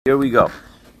Here we go.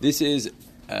 This is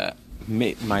one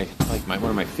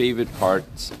of my favorite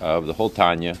parts of the whole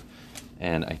Tanya,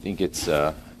 and I think it's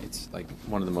like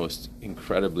one of the most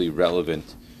incredibly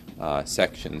relevant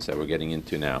sections that we're getting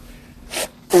into now.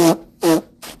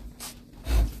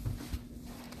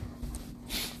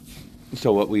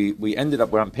 So what we ended up,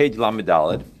 we're on page Lamed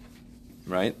Daled,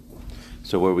 right?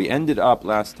 So where we ended up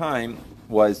last time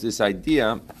was this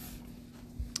idea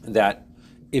that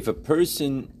if a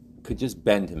person could just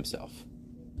bend himself,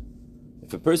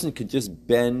 if a person could just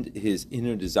bend his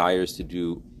inner desires to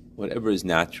do whatever is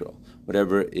natural,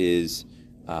 whatever is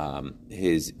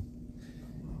his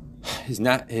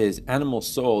animal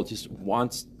soul just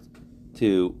wants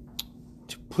to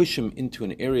push him into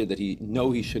an area that he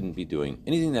shouldn't be doing,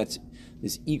 anything that's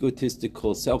this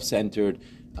egotistical, self-centered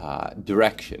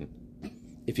direction.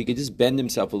 If he could just bend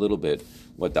himself a little bit,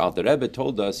 what the Alter Rebbe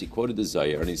told us, he quoted the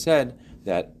Zohar, and he said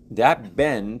that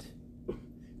bend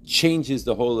changes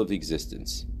the whole of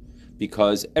existence,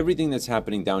 because everything that's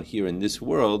happening down here in this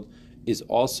world is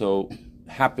also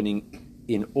happening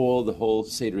in all the whole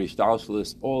Seder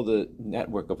Ishtalshalis, all the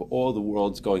network of all the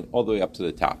worlds going all the way up to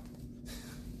the top.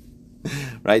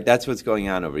 Right? That's what's going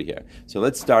on over here. So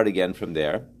let's start again from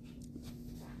there.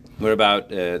 We're about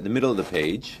the middle of the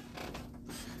page,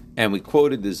 and we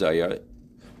quoted the Zohar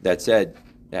that said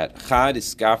that Chad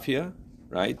is skafia,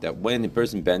 right? That when a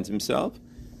person bends himself,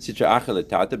 sitra acher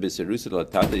letata b'serusa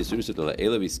letata yisurusa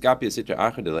le'ela v'skapia sitra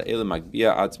acher le'ela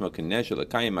magbia atzma kanesh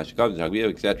lekayim mashkav zagbia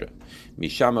etc.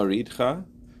 Mishama ridcha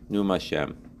nu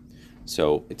Hashem.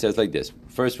 So it says like this.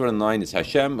 First word in line is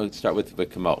Hashem. Let's start with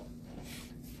v'kamo.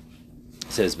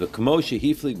 It says v'kamo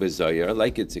shehiflig b'Zohar,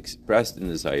 like it's expressed in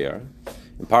the Zohar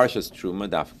in Parashas Truma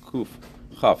daf kuf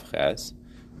chav ches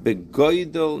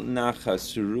begoidel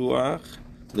nachas ruach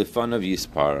lefanav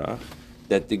yisparach,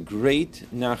 that the great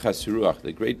nachas ruach,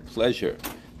 the great pleasure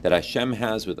that Hashem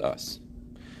has with us,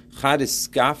 chad is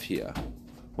skafia,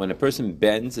 when a person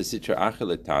bends the sitra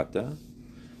acher letata,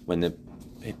 when it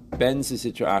bends the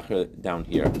sitra acher down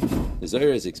here, the Zohar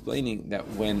is explaining that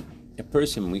when a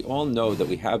person, we all know that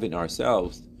we have in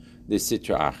ourselves this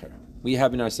sitra acher. We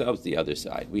have in ourselves the other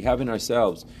side. We have in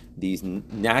ourselves these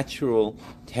natural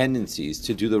tendencies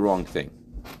to do the wrong thing.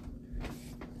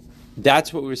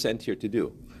 That's what we're sent here to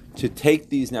do, to take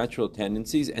these natural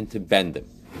tendencies and to bend them.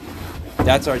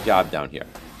 That's our job down here.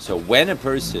 So when a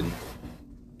person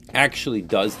actually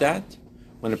does that,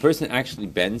 when a person actually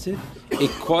bends it,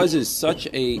 it causes such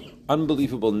a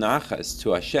unbelievable nachas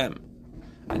to Hashem,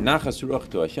 a nachas ruach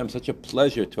to Hashem, such a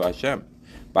pleasure to Hashem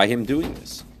by him doing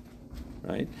this.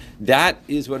 Right? That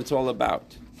is what it's all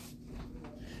about.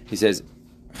 He says,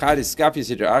 he says, to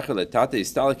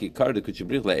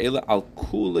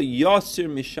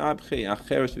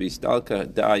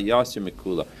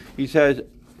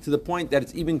the point that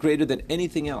it's even greater than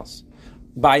anything else.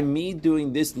 By me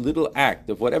doing this little act,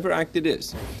 of whatever act it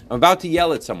is, I'm about to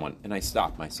yell at someone and I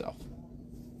stop myself.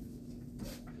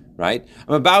 Right?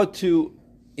 I'm about to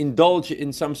indulge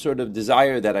in some sort of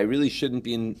desire that I really shouldn't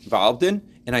be involved in,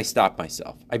 and I stop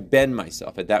myself. I bend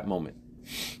myself at that moment.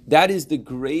 That is the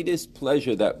greatest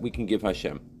pleasure that we can give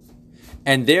Hashem.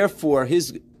 And therefore,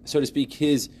 his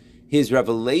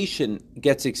revelation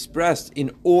gets expressed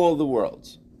in all the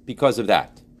worlds because of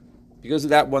that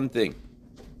one thing.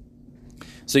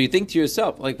 So you think to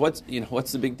yourself, like, what's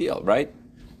the big deal, right?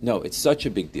 No, it's such a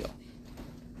big deal.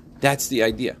 That's the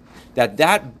idea.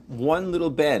 That one little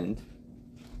bend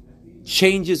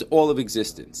changes all of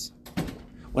existence.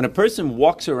 When a person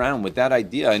walks around with that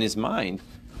idea in his mind,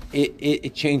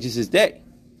 it changes his day.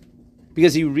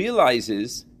 Because he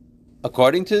realizes,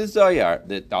 according to the Zohar,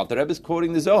 that Alter Rebbe is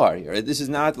quoting the Zohar here. This is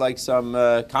not like some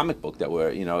comic book that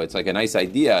it's like a nice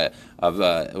idea of,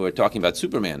 we're talking about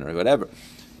Superman or whatever.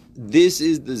 This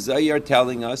is the Zohar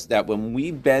telling us that when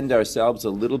we bend ourselves a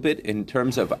little bit in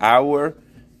terms of our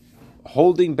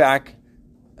holding back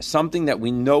something that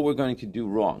we know we're going to do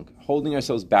wrong, holding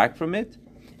ourselves back from it,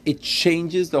 it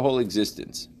changes the whole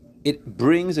existence. It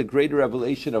brings a greater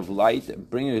revelation of light, it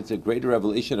brings a greater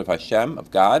revelation of Hashem,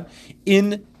 of God,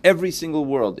 in every single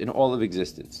world, in all of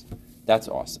existence. That's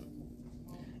awesome.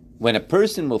 When a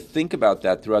person will think about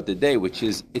that throughout the day,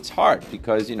 it's hard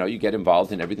because, you get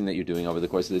involved in everything that you're doing over the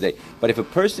course of the day. But if a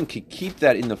person could keep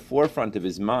that in the forefront of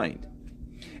his mind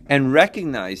and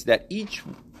recognize that each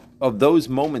of those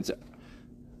moments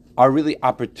are really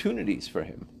opportunities for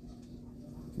him,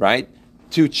 right?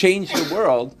 To change the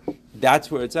world,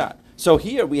 that's where it's at. So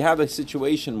here we have a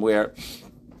situation where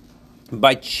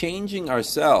by changing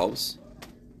ourselves,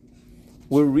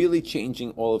 we're really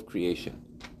changing all of creation.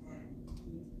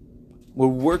 We're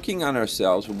working on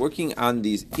ourselves, we're working on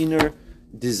these inner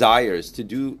desires to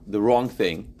do the wrong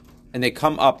thing, and they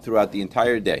come up throughout the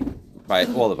entire day by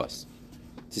all of us.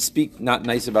 To speak not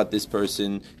nice about this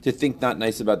person, to think not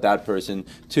nice about that person,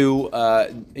 to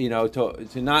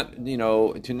not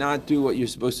do what you're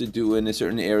supposed to do in a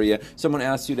certain area. Someone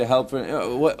asks you to help for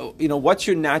what's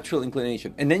your natural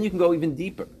inclination, and then you can go even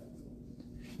deeper.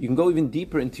 You can go even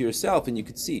deeper into yourself, and you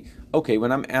could see, okay,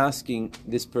 when I'm asking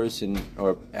this person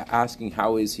or asking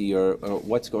how is he or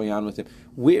what's going on with him,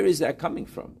 where is that coming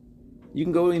from? You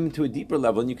can go into a deeper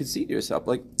level, and you can see to yourself,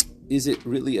 like, is it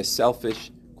really a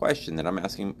selfish question that I'm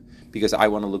asking because I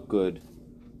want to look good,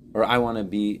 or I want to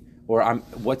be, or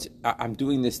I'm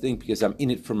doing this thing because I'm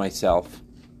in it for myself.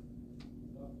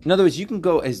 In other words, you can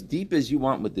go as deep as you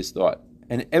want with this thought,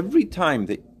 and every time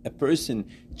that a person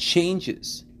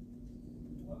changes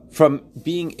from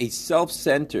being a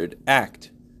self-centered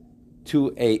act to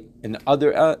an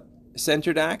other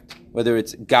centered act, whether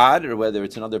it's God or whether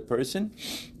it's another person,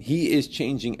 he is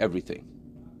changing everything.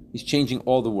 He's changing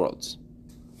all the worlds.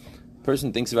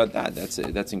 Person thinks about that.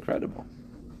 That's incredible.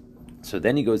 So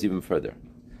then he goes even further.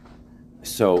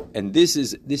 So, and this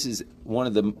is one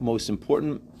of the most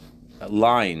important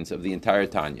lines of the entire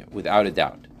Tanya, without a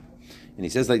doubt. And he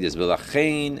says like this: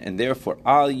 "V'lachein, and therefore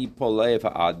al yipolev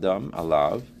ha'adam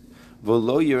alav,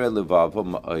 v'lo yireh levavo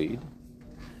ma'od,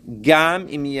 gam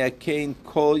im yakein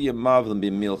kol yamav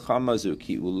b'milchama zu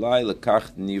ki ulai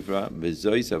lekach nivra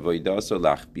v'zois avodaso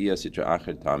lachbia sitra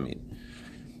acher tamid."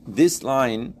 This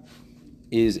line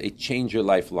is a change your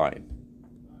life line.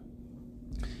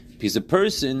 Because a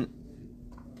person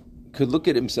could look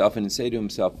at himself and say to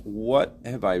himself, what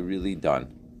have I really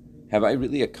done? Have I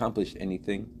really accomplished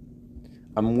anything?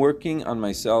 I'm working on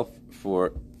myself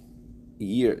for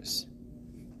years,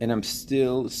 and I'm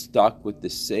still stuck with the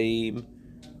same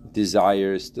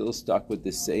desires, still stuck with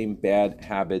the same bad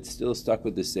habits, still stuck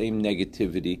with the same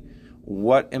negativity.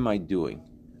 What am I doing?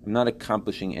 I'm not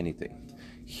accomplishing anything.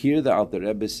 Here the Alter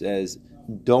Rebbe says,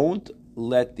 don't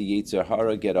let the Yetzer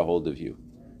Hara get a hold of you.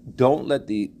 Don't let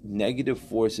the negative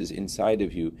forces inside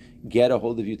of you get a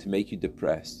hold of you to make you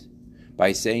depressed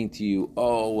by saying to you,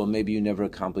 oh, well, maybe you never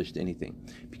accomplished anything.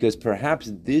 Because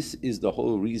perhaps this is the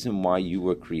whole reason why you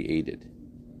were created.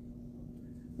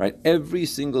 Right? Every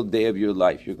single day of your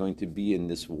life, you're going to be in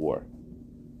this war.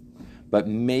 But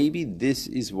maybe this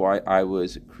is why I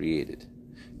was created.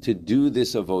 To do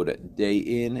this avoda, day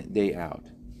in, day out.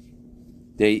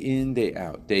 Day in, day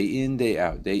out, day in, day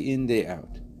out, day in, day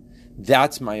out.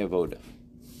 That's my avoda.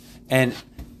 And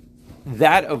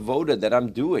that avoda that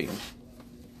I'm doing,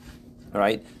 all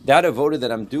right, that avoda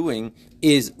that I'm doing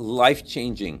is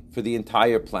life-changing for the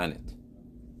entire planet.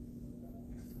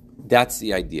 That's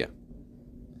the idea.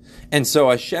 And so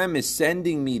Hashem is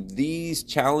sending me these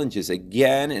challenges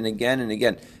again and again and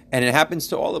again. And it happens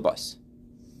to all of us.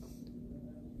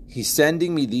 He's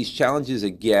sending me these challenges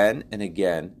again and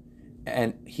again.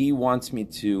 And he wants me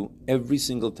to, every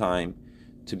single time,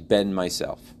 to bend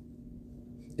myself.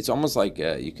 It's almost like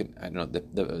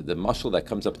the muscle that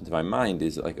comes up into my mind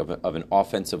is like of an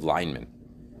offensive lineman.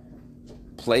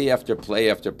 Play after play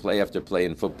after play after play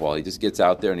in football. He just gets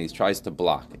out there and he tries to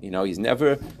block. He's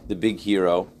never the big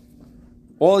hero.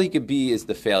 All he could be is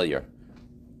the failure,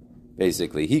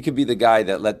 basically. He could be the guy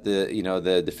that let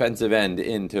the defensive end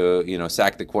in to,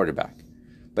 sack the quarterback.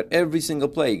 But every single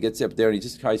play, he gets up there and he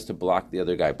just tries to block the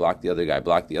other guy, block him to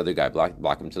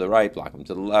the right, block him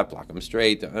to the left, block him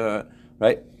straight,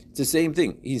 right? It's the same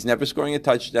thing. He's never scoring a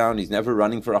touchdown. He's never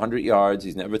running for 100 yards.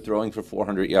 He's never throwing for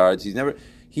 400 yards.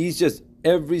 He's just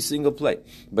every single play.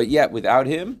 But yet, without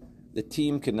him, the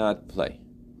team cannot play.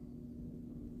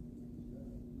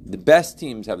 The best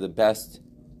teams have the best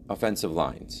offensive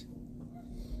lines,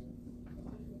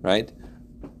 right?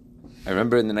 I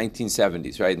remember in the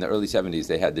 1970s, right? In the early 70s,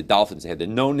 they had the Dolphins. They had the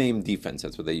no-name defense.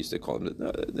 That's what they used to call them.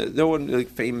 No one really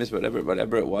famous,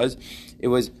 whatever it was.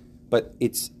 But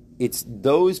it's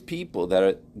those people that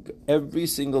are every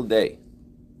single day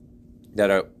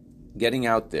that are getting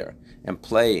out there and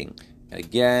playing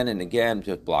again and again,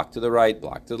 just block to the right,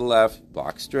 block to the left,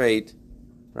 block straight,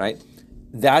 right?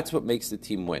 That's what makes the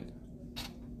team win.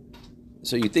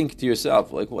 So you think to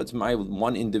yourself, like, what's my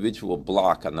one individual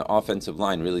block on the offensive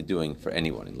line really doing for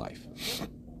anyone in life?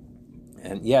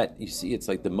 And yet, you see, it's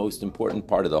like the most important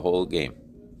part of the whole game.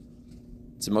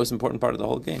 It's the most important part of the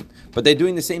whole game. But they're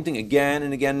doing the same thing again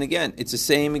and again and again. It's the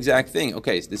same exact thing.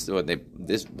 Okay, so this is what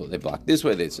they block this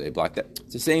way, they block that.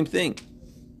 It's the same thing.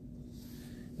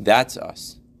 That's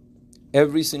us.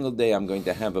 Every single day I'm going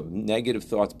to have negative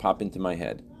thoughts pop into my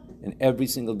head. And every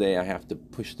single day I have to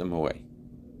push them away.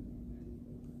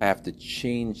 I have to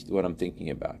change what I'm thinking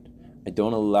about. I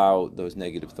don't allow those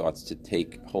negative thoughts to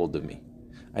take hold of me.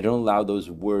 I don't allow those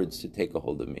words to take a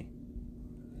hold of me.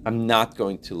 I'm not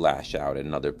going to lash out at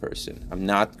another person. I'm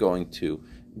not going to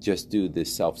just do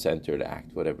this self-centered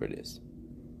act, whatever it is.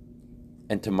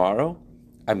 And tomorrow,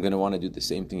 I'm going to want to do the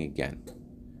same thing again.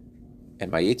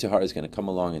 And my Yetzer Hara is going to come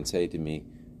along and say to me,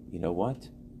 you know what?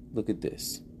 Look at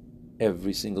this.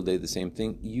 Every single day the same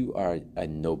thing. You are a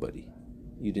nobody.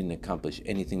 You didn't accomplish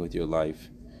anything with your life.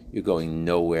 You're going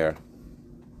nowhere.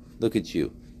 Look at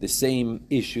you. The same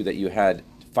issue that you had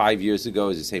 5 years ago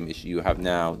is the same issue you have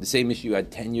now. The same issue you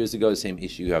had 10 years ago is the same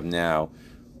issue you have now.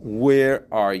 Where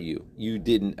are you? You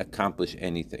didn't accomplish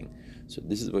anything. So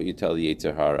this is what you tell the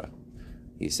Yetzer Hara.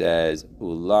 He says,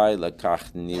 Ulai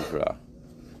lakach nivra.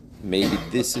 Maybe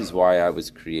this is why I was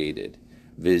created.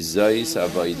 V'zois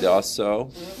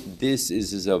avoidaso. This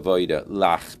is his avoida.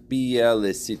 Lachbia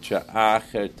lesitra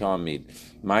acher tamid.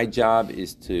 My job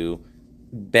is to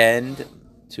bend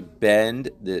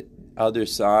the other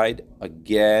side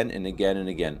again and again and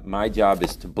again. My job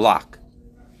is to block.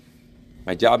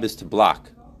 My job is to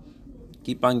block.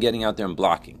 Keep on getting out there and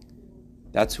blocking.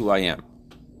 That's who I am.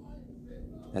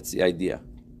 That's the idea.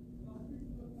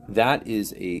 That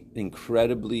is an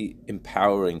incredibly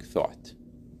empowering thought.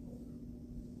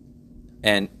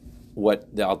 And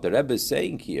what the Alter Rebbe is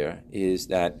saying here is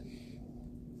that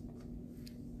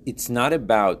it's not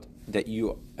about that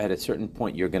you, at a certain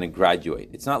point, you're going to graduate.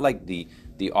 It's not like the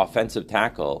offensive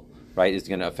tackle, right, is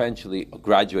going to eventually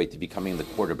graduate to becoming the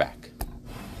quarterback.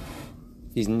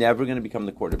 He's never going to become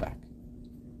the quarterback.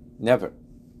 Never.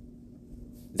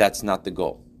 That's not the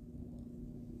goal.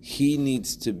 He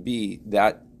needs to be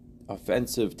that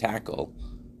offensive tackle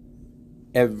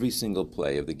every single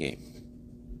play of the game.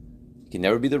 He can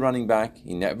never be the running back.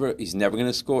 He's never going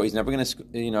to score. He's never going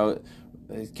to,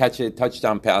 catch a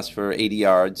touchdown pass for 80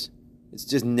 yards. It's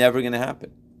just never going to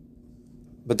happen.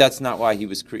 But that's not why he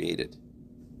was created.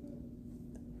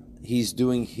 He's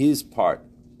doing his part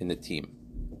in the team.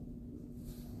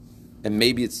 And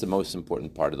maybe it's the most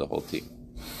important part of the whole team.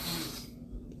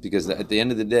 Because at the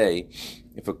end of the day,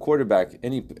 if a quarterback,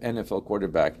 any NFL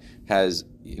quarterback, has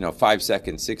 5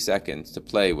 seconds, 6 seconds to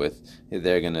play with,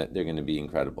 they're gonna be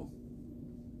incredible.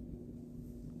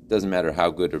 Doesn't matter how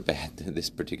good or bad this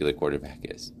particular quarterback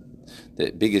is.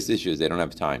 The biggest issue is they don't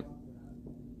have time.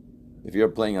 If you're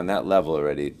playing on that level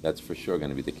already, that's for sure going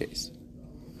to be the case.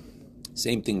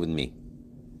 Same thing with me.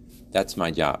 That's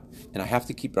my job. And I have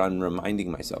to keep on reminding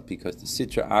myself, because the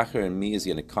Sitra Acher in me is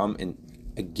going to come and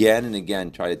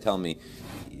again try to tell me,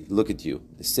 look at you,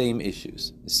 the same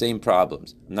issues, the same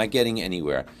problems. I'm not getting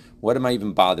anywhere. What am I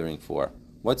even bothering for?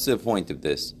 What's the point of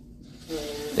this?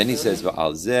 Then he says,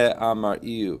 V'al zeh amar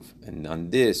Iyuv. And on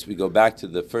this, we go back to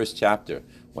the first chapter,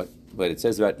 what it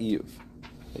says about Iyuv.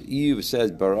 Iyuv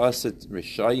says, Barasat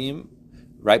Rishayim,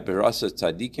 right? Barasat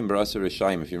Tzadikim, Barasat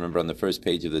Rishayim, if you remember on the first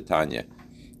page of the Tanya.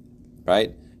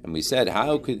 Right? And we said,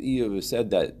 how could Iyuv have said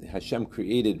that Hashem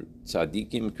created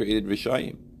Tzadikim, created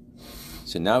Rishayim?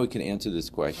 So now we can answer this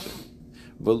question.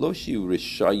 V'loshi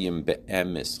Rishayim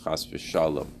be'emes chas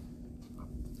v'shalom.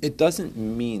 It doesn't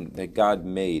mean that God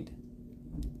made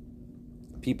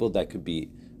people that could be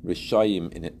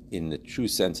Rishayim in the true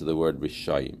sense of the word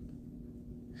Rishayim.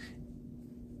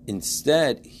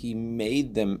 Instead, he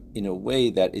made them in a way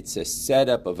that it's a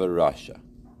setup of a Rasha.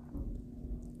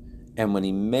 And when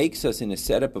he makes us in a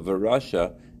setup of a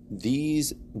Rasha,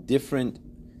 these different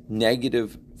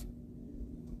negative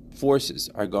forces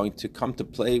are going to come to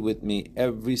play with me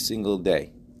every single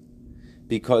day.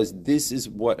 Because this is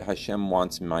what Hashem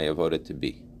wants my avoda to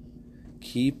be.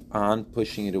 Keep on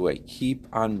pushing it away. Keep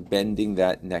on bending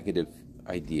that negative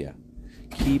idea.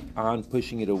 Keep on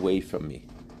pushing it away from me.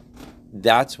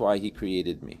 That's why he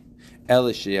created me.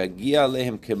 Namely,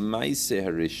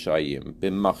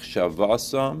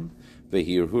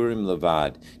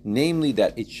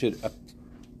 that it should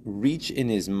reach in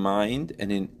his mind,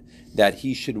 and that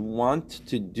he should want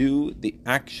to do the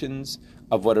actions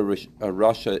of what a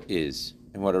Rasha is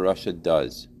and what a Rasha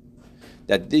does.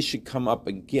 That this should come up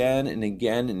again and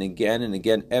again and again and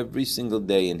again every single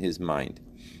day in his mind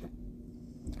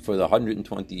for the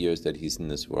 120 years that he's in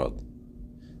this world.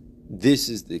 This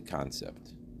is the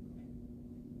concept.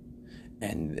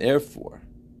 And therefore,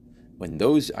 when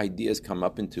those ideas come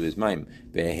up into his mind,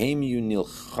 and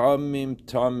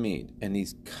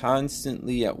he's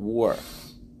constantly at war,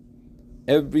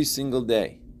 every single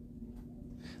day,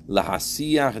 to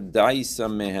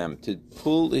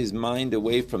pull his mind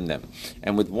away from them.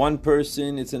 And with one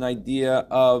person, it's an idea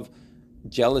of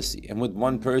jealousy, and with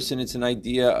one person it's an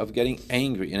idea of getting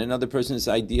angry, and another person it's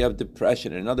an idea of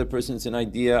depression, and another person it's an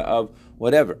idea of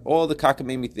whatever, all the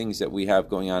cockamamie things that we have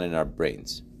going on in our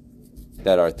brains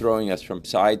that are throwing us from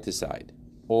side to side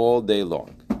all day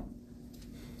long.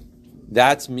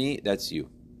 That's me, that's you.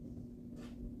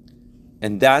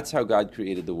 And that's how God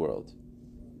created the world.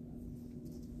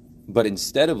 But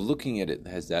instead of looking at it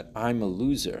as that I'm a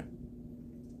loser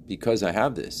because I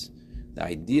have this, the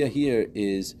idea here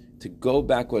is to go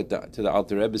back to the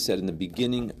Alter Rebbe said in the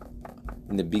beginning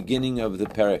of the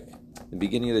Perek, the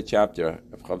beginning of the chapter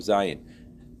of Chav Zayin.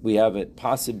 We have a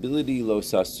possibility, lo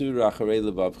sasur acharei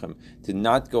levavchem, to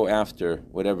not go after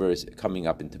whatever is coming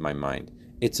up into my mind.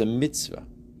 It's a mitzvah.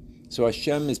 So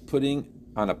Hashem is putting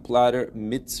on a platter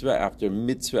mitzvah after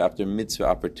mitzvah after mitzvah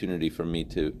opportunity for me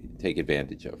to take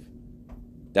advantage of.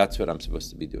 That's what I'm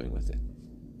supposed to be doing with it.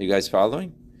 Are you guys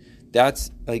following?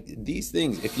 That's like these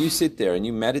things. If you sit there and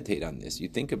you meditate on this, you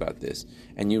think about this,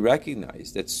 and you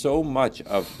recognize that so much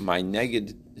of my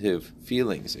negative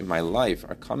feelings in my life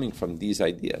are coming from these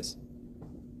ideas.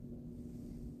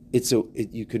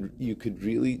 You could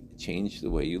really change the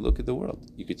way you look at the world.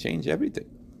 You could change everything.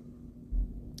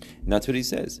 And that's what he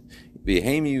says. It's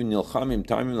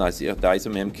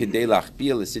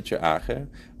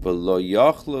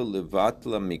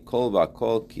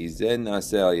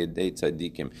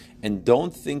And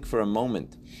don't think for a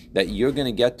moment that you're going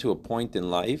to get to a point in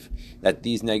life that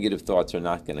these negative thoughts are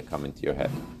not going to come into your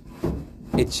head.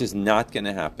 It's just not going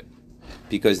to happen.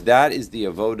 Because that is the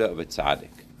avoda of a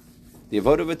tzaddik. The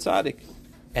avoda of a tzaddik.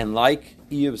 And like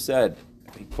Iyov said,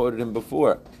 he quoted him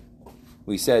before,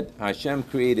 we said Hashem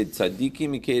created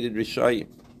tzaddikim, he created rishayim,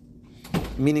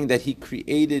 meaning that he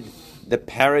created the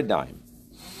paradigm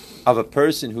of a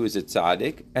person who is a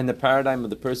tzaddik and the paradigm of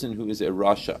the person who is a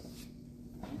rasha.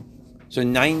 So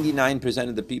 99%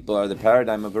 of the people are the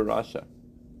paradigm of a rasha.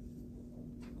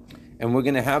 And we're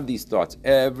going to have these thoughts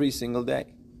every single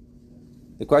day.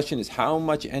 The question is, how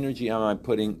much energy am I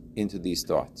putting into these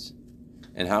thoughts?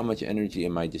 And how much energy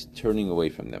am I just turning away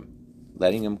from them,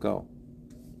 letting them go?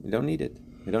 We don't need it.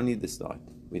 We don't need this thought.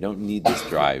 We don't need this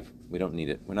drive. We don't need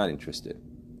it. We're not interested.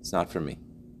 It's not for me.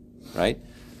 Right?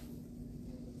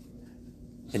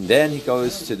 And then he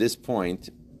goes to this point,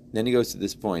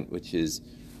 which is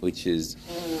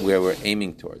where we're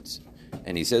aiming towards.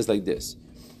 And he says like this: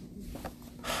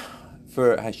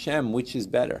 for Hashem, which is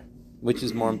better? Which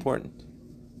is more important?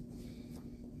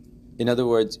 In other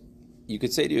words, you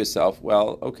could say to yourself,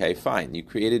 well, okay, fine. You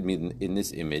created me in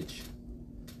this image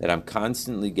that I'm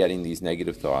constantly getting these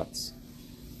negative thoughts.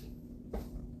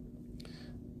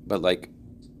 But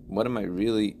what am I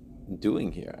really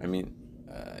doing here? I mean,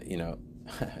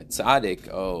 tzaddik,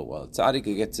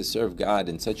 tzaddik gets to serve God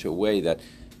in such a way that,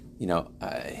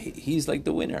 he's like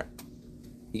the winner.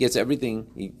 He gets everything,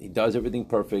 he does everything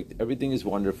perfect, everything is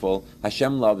wonderful,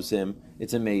 Hashem loves him,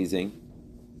 it's amazing.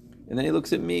 And then he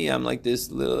looks at me, I'm like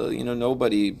this little,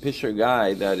 nobody, pisher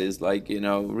guy that is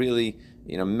really,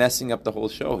 messing up the whole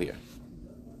show here.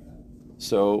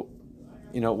 So,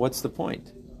 what's the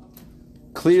point?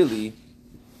 Clearly,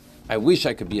 I wish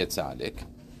I could be a tzaddik,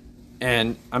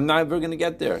 and I'm never going to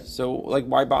get there. So,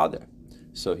 why bother?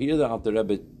 So here the Alter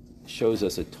Rebbe shows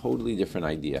us a totally different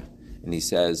idea. And he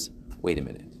says, wait a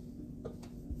minute.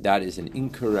 That is an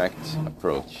incorrect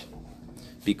approach.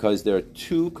 Because there are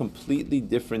two completely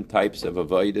different types of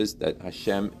avodas that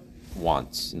Hashem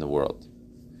wants in the world.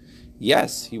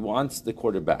 Yes, he wants the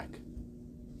quarterback.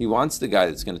 He wants the guy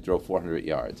that's going to throw 400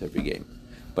 yards every game.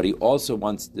 But he also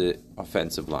wants the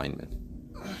offensive lineman.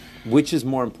 Which is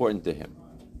more important to him?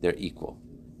 They're equal.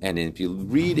 And if you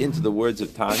read into the words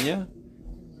of Tanya,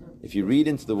 you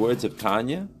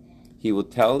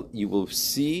will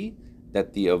see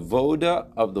that the avoda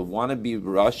of the wannabe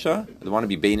Rasha, the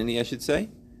wannabe Beinani, I should say,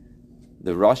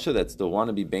 the Rasha, that's the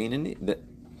wannabe Beinani,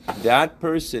 that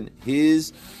person,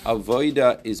 his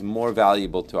avoda is more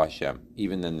valuable to Hashem,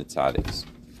 even than the tzaddiks.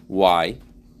 Why?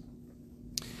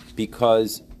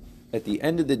 Because at the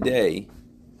end of the day,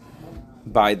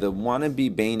 by the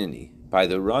wannabe Beinani, by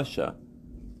the Rasha,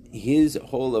 his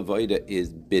whole avoda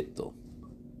is bittul.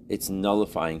 It's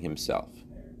nullifying himself.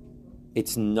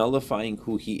 It's nullifying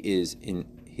who he is in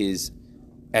his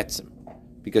etzem.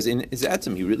 Because in his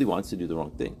etzem, he really wants to do the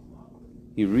wrong thing.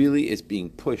 He really is being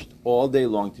pushed all day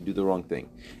long to do the wrong thing.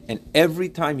 And every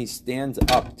time he stands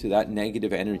up to that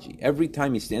negative energy, every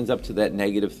time he stands up to that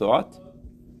negative thought,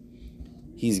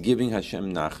 he's giving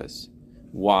Hashem nachas.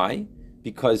 Why?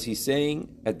 Because he's saying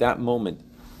at that moment,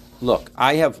 look,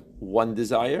 I have one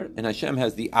desire and Hashem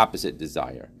has the opposite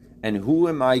desire. And who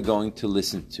am I going to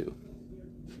listen to?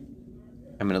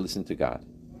 I'm going to listen to God.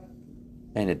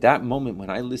 And at that moment, when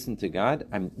I listen to God,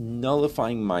 I'm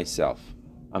nullifying myself.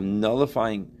 I'm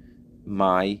nullifying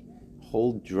my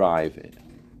whole drive.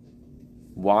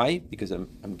 Why? Because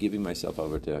I'm giving myself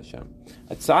over to Hashem.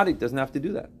 A tzaddik doesn't have to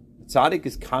do that. A Tzaddik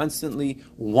is constantly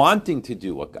wanting to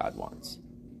do what God wants.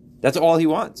 That's all he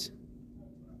wants.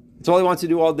 That's all he wants to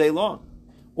do all day long.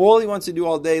 All he wants to do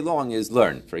all day long is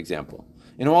learn, for example.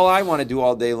 And all I want to do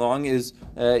all day long is,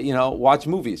 watch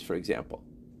movies, for example.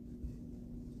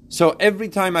 So every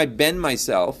time I bend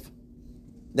myself,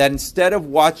 that instead of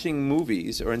watching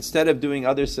movies or instead of doing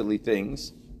other silly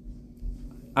things,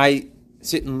 I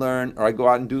sit and learn, or I go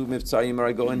out and do mitzvahim, or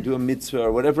I go and do a mitzvah,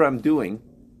 or whatever I'm doing,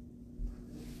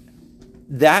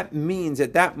 that means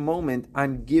at that moment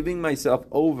I'm giving myself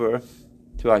over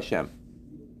to Hashem.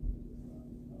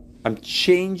 I'm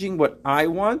changing what I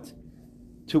want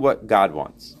to what God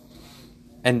wants.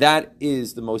 And that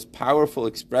is the most powerful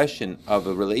expression of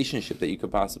a relationship that you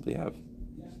could possibly have.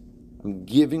 I'm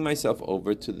giving myself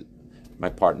over to my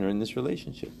partner in this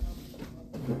relationship.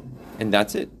 And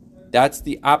that's it. That's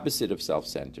the opposite of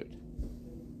self-centered.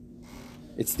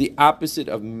 It's the opposite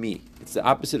of me. It's the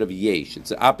opposite of yesh. It's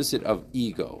the opposite of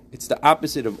ego. It's the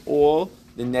opposite of all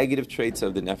the negative traits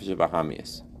of the nefesh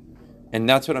habahamis. And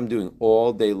that's what I'm doing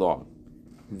all day long.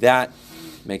 That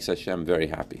makes Hashem very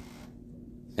happy.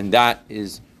 And that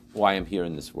is why I'm here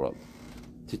in this world,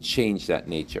 to change that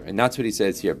nature. And that's what he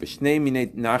says here.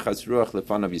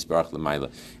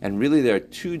 And really there are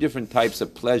two different types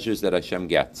of pleasures that Hashem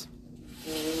gets.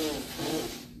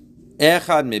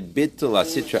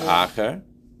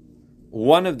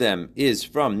 One of them is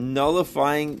from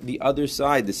nullifying the other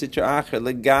side, the sitra acher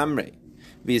legamre.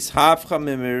 To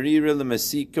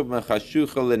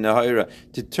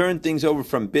turn things over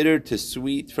from bitter to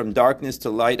sweet, from darkness to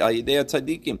light.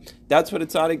 That's what a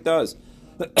tzaddik does.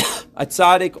 A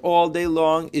tzaddik all day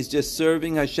long is just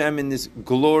serving Hashem in this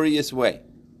glorious way.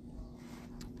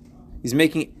 He's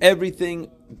making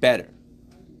everything better.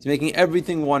 He's making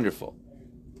everything wonderful.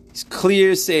 He's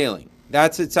clear sailing.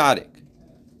 That's a tzaddik.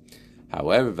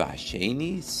 However,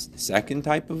 Vasheni, the second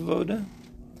type of avoda,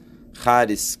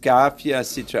 Chadiskafia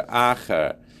sitra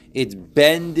acher. It's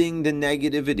bending the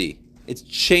negativity. It's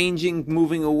changing,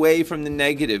 moving away from the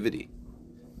negativity.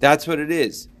 That's what it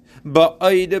is. Right?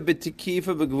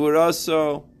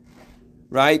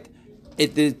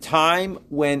 At the time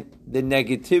when the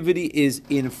negativity is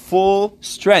in full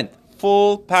strength,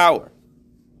 full power.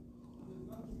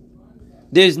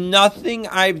 There's nothing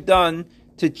I've done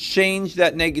to change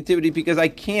that negativity because I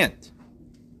can't.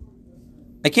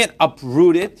 I can't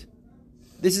uproot it.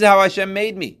 This is how Hashem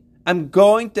made me. I'm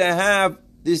going to have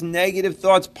these negative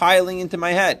thoughts piling into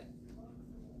my head.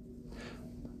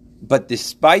 But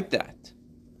despite that,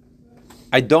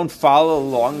 I don't follow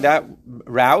along that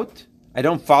route. I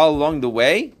don't follow along the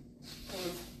way.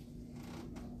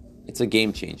 It's a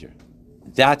game changer.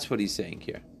 That's what he's saying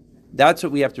here. That's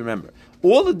what we have to remember.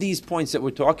 All of these points that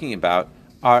we're talking about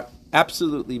are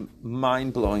absolutely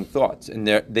mind-blowing thoughts, and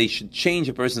they should change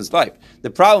a person's life. The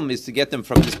problem is to get them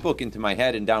from this book into my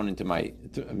head and down into my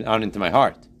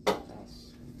heart.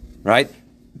 Right?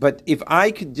 But if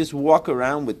I could just walk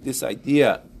around with this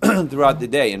idea throughout the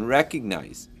day and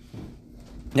recognize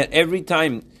that every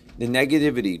time the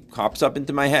negativity pops up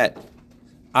into my head,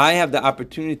 I have the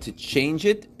opportunity to change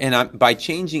it, and by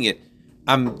changing it,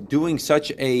 I'm doing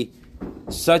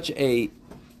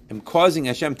I'm causing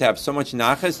Hashem to have so much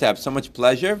nachas, to have so much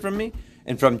pleasure from me,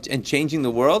 and changing the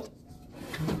world.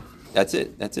 That's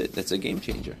it. That's a game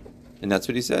changer, and that's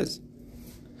what he says.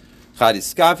 Right?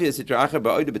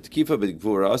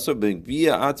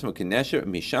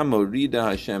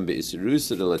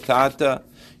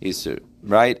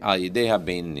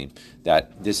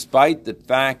 That despite the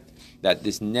fact that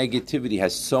this negativity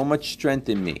has so much strength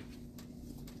in me,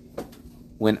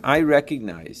 when I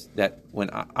recognize that when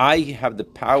I have the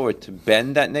power to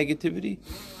bend that negativity,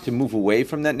 to move away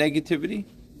from that negativity,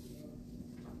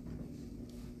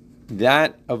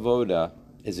 that avoda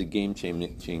is a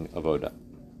game-changing avoda.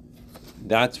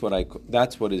 That's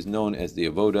what is known as the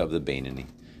avoda of the Beinani.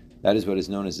 That is what is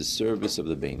known as the service of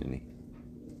the Beinani.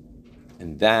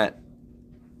 And that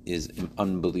is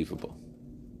unbelievable.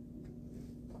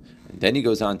 And then he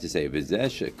goes on to say,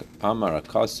 Amar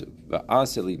Akasuv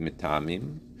va'aseli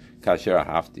mitamim kasher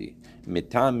hafti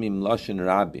mitamim lashon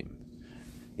rabim.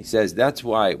 He says that's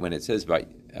why when it says that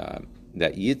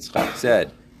Yitzchak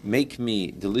said, "Make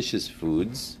me delicious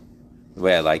foods the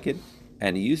way I like it,"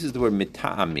 and he uses the word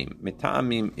mitamim.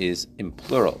 Mitamim is in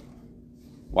plural.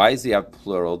 Why does he have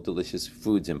plural, delicious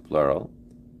foods in plural?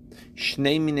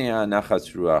 Shnei minei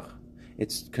anachas ruach.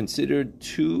 It's considered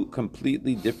two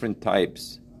completely different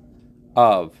types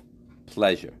of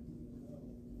pleasure.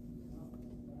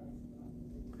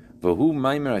 The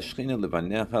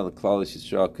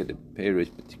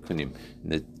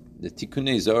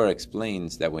Tikkunei Zohar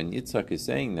explains that when Yitzchak is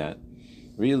saying that,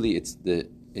 really it's the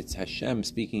it's Hashem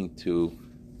speaking to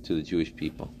the Jewish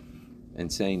people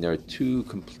and saying there are two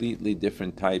completely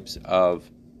different types of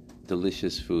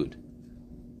delicious food,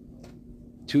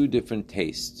 two different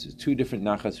tastes, two different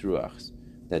nachas ruachs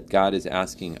that God is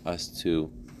asking us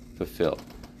to fulfill.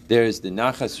 There's the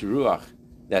nachas ruach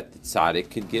that the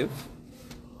tzaddik could give,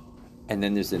 and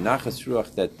then there's the nachas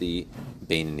ruach that the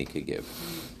Beinoni could give.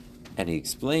 And he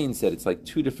explains that it's like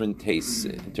two different tastes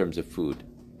in terms of food.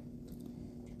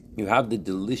 You have the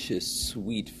delicious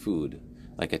sweet food,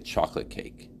 like a chocolate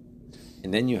cake.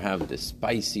 And then you have the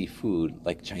spicy food,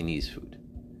 like Chinese food.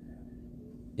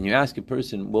 And you ask a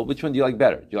person, well, which one do you like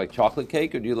better? Do you like chocolate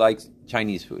cake or do you like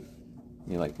Chinese food?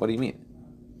 And you're like, what do you mean?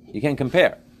 You can't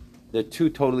compare. They're two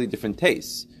totally different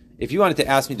tastes. If you wanted to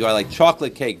ask me, do I like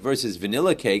chocolate cake versus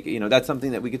vanilla cake, that's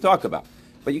something that we could talk about.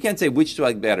 But you can't say which do I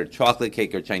like better, chocolate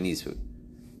cake or Chinese food.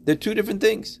 They're two different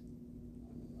things.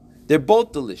 They're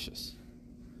both delicious.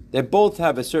 They both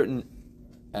have a certain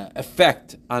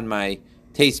effect on my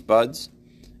taste buds,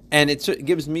 and it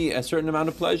gives me a certain amount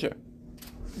of pleasure.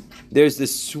 There's the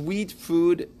sweet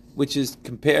food, which is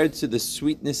compared to the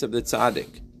sweetness of the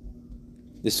tzaddik.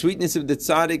 The sweetness of the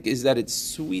tzaddik is that it's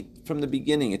sweet from the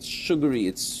beginning. It's sugary,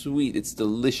 it's sweet, it's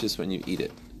delicious when you eat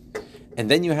it. And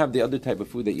then you have the other type of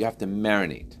food that you have to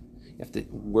marinate. You have to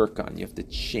work on. You have to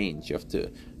change. You have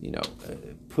to,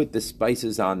 put the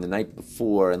spices on the night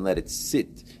before and let it sit,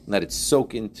 and let it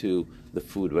soak into the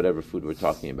food, whatever food we're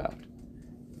talking about.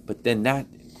 But then that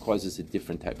causes a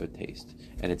different type of taste,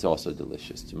 and it's also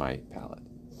delicious to my palate.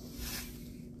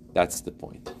 That's the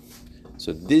point.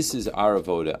 So this is our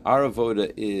avoda. Our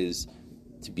avoda is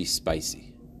to be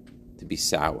spicy, to be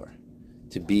sour,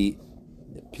 to be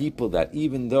the people that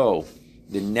even though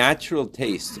the natural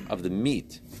taste of the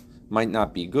meat might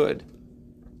not be good,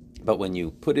 but when you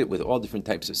put it with all different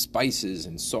types of spices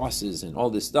and sauces and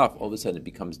all this stuff, all of a sudden it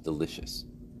becomes delicious.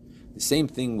 The same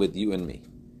thing with you and me.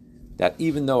 That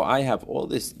even though I have all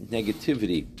this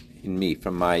negativity in me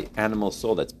from my animal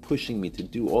soul that's pushing me to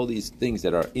do all these things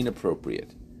that are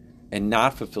inappropriate and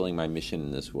not fulfilling my mission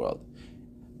in this world,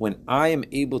 when I am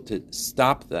able to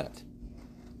stop that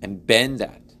and bend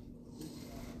that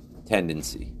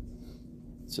tendency,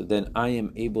 so then I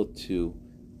am able to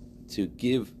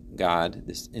give God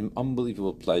this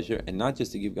unbelievable pleasure, and not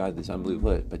just to give God this unbelievable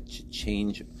pleasure, but to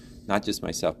change not just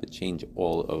myself, but change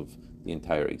all of the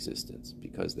entire existence.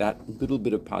 Because that little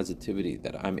bit of positivity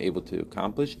that I'm able to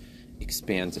accomplish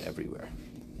expands everywhere.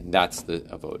 And that's the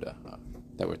avoda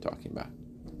that we're talking about.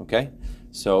 Okay?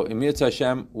 So, Emir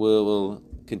Hashem, we'll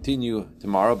continue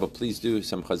tomorrow, but please do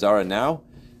some chazara now,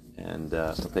 and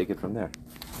we'll take it from there.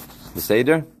 The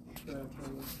Seder?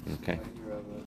 Okay.